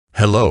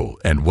Hello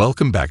and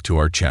welcome back to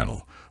our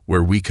channel,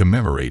 where we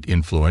commemorate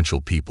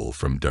influential people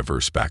from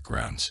diverse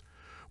backgrounds.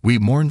 We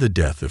mourn the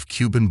death of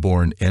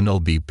Cuban-born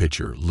MLB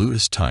pitcher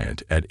Luis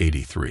Tiant at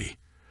 83.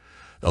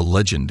 A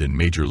legend in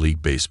Major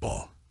League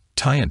Baseball,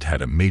 Tiant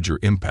had a major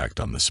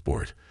impact on the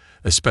sport,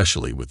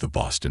 especially with the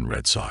Boston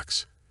Red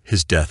Sox.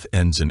 His death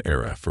ends an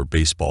era for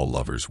baseball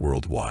lovers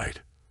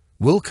worldwide.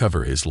 We'll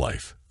cover his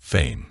life,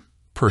 fame,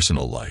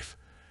 personal life,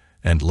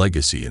 and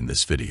legacy in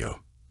this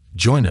video.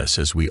 Join us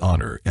as we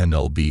honor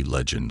MLB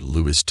legend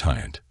Luis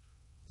Tiant.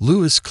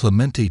 Luis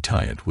Clemente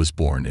Tiant was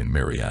born in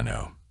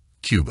Mariano,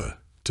 Cuba,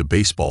 to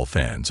baseball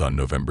fans on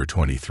November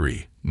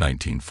 23,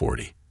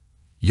 1940.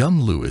 Young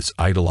Luis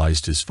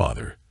idolized his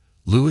father,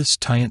 Luis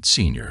Tiant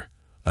Sr.,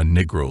 a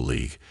Negro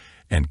League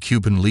and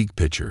Cuban League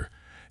pitcher,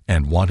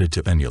 and wanted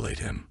to emulate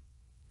him.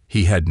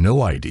 He had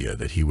no idea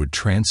that he would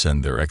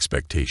transcend their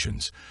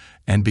expectations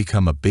and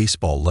become a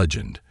baseball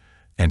legend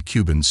and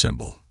Cuban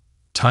symbol.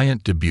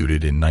 Tiant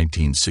debuted in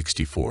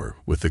 1964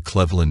 with the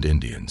Cleveland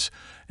Indians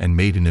and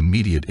made an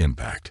immediate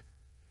impact.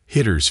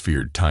 Hitters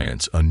feared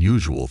Tiant's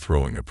unusual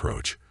throwing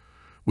approach,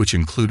 which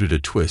included a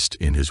twist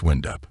in his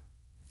windup.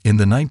 In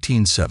the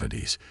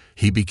 1970s,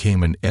 he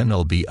became an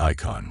MLB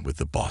icon with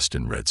the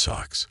Boston Red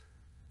Sox.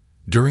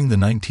 During the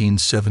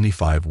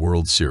 1975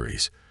 World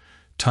Series,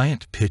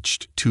 Tiant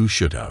pitched 2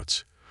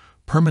 shutouts,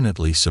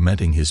 permanently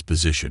cementing his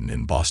position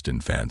in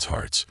Boston fans'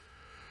 hearts.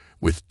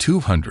 With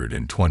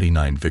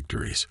 229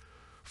 victories,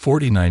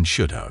 49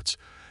 shutouts,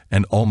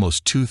 and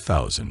almost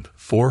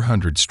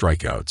 2,400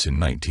 strikeouts in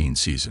 19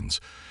 seasons,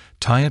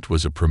 Tiant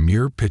was a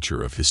premier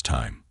pitcher of his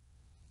time.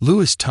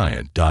 Luis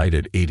Tiant died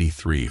at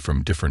 83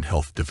 from different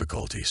health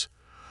difficulties,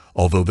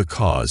 although the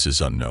cause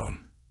is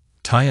unknown.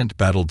 Tiant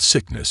battled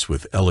sickness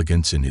with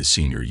elegance in his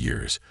senior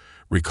years,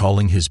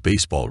 recalling his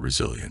baseball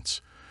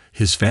resilience.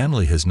 His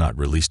family has not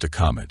released a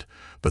comment,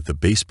 but the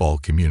baseball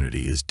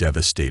community is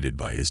devastated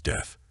by his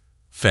death.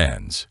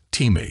 Fans,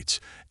 teammates,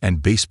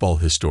 and baseball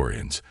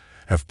historians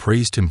have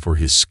praised him for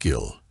his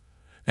skill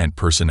and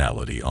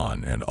personality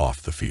on and off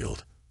the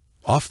field.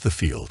 Off the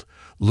field,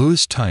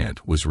 Luis Tiant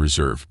was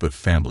reserved but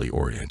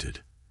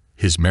family-oriented.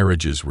 His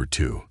marriages were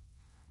 2.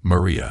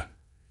 Maria,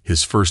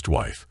 his first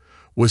wife,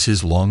 was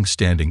his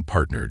long-standing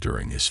partner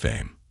during his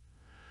fame.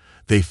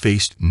 They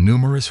faced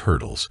numerous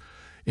hurdles,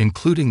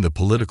 including the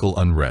political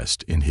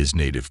unrest in his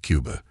native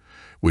Cuba,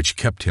 which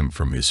kept him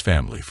from his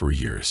family for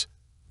years.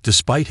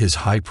 Despite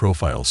his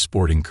high-profile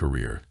sporting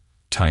career,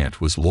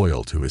 Tiant was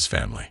loyal to his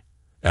family.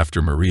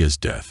 After Maria's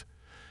death,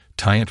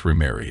 Tiant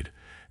remarried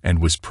and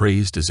was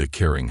praised as a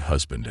caring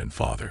husband and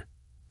father.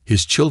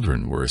 His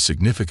children were a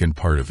significant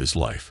part of his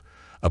life,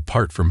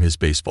 apart from his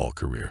baseball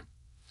career.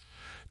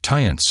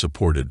 Tiant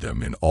supported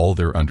them in all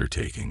their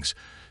undertakings,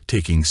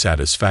 taking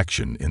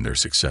satisfaction in their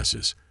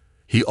successes.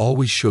 He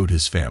always showed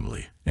his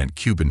family and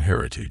Cuban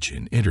heritage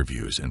in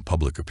interviews and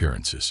public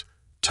appearances.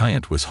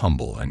 Tiant was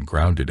humble and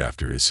grounded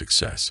after his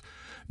success,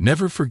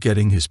 never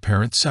forgetting his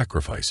parents'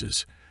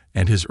 sacrifices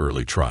and his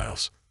early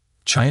trials.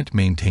 Tiant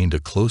maintained a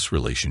close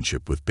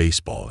relationship with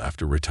baseball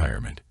after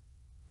retirement.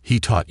 He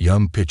taught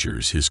young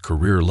pitchers his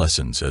career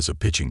lessons as a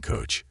pitching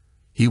coach.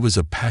 He was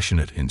a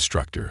passionate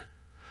instructor,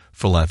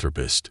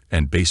 philanthropist,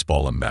 and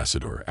baseball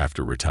ambassador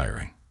after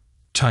retiring.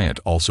 Tiant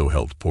also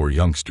helped poor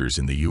youngsters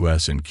in the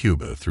US and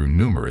Cuba through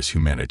numerous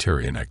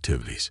humanitarian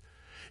activities.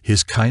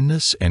 His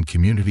kindness and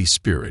community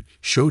spirit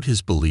showed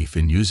his belief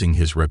in using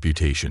his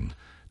reputation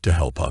to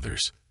help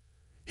others.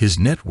 His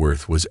net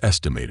worth was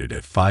estimated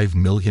at $5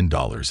 million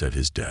at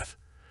his death.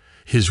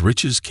 His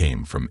riches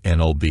came from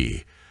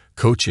MLB,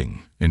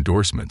 coaching,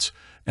 endorsements,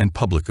 and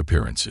public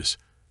appearances.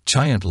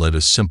 Tiant led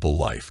a simple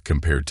life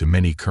compared to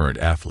many current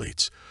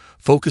athletes,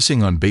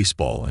 focusing on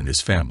baseball and his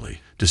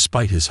family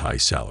despite his high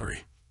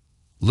salary.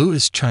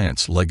 Luis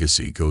Tiant's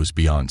legacy goes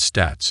beyond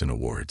stats and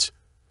awards.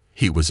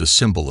 He was a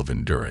symbol of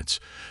endurance,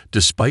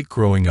 despite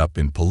growing up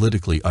in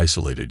politically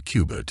isolated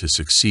Cuba to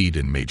succeed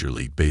in Major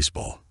League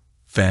Baseball.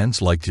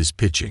 Fans liked his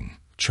pitching,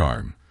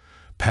 charm,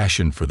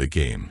 passion for the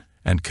game,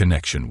 and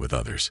connection with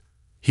others.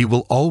 He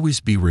will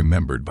always be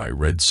remembered by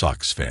Red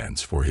Sox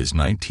fans for his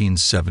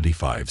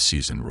 1975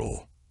 season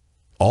role.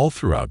 All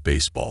throughout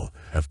baseball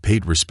have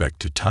paid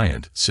respect to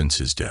Tiant since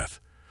his death.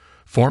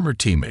 Former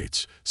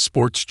teammates,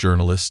 sports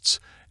journalists,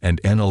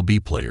 and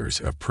MLB players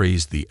have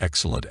praised the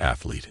excellent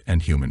athlete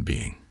and human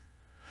being.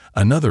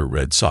 Another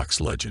Red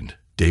Sox legend,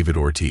 David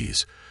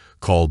Ortiz,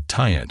 called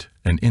Tiant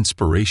an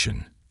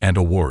inspiration and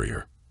a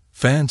warrior.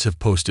 Fans have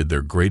posted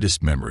their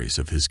greatest memories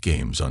of his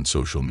games on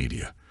social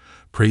media,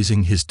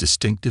 praising his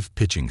distinctive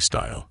pitching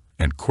style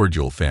and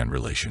cordial fan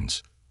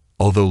relations.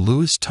 Although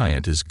Luis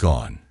Tiant is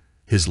gone,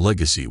 his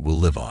legacy will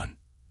live on.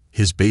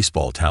 His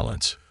baseball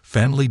talents,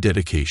 family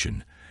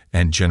dedication,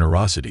 and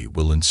generosity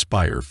will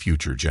inspire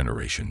future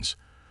generations.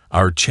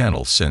 Our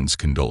channel sends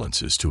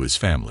condolences to his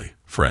family,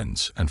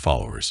 friends, and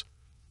followers.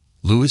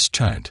 Luis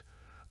Tiant,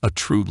 a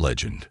true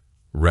legend,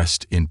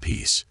 rest in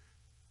peace.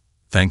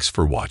 Thanks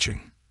for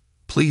watching.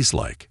 Please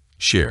like,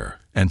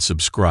 share, and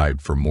subscribe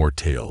for more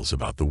tales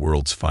about the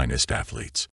world's finest athletes.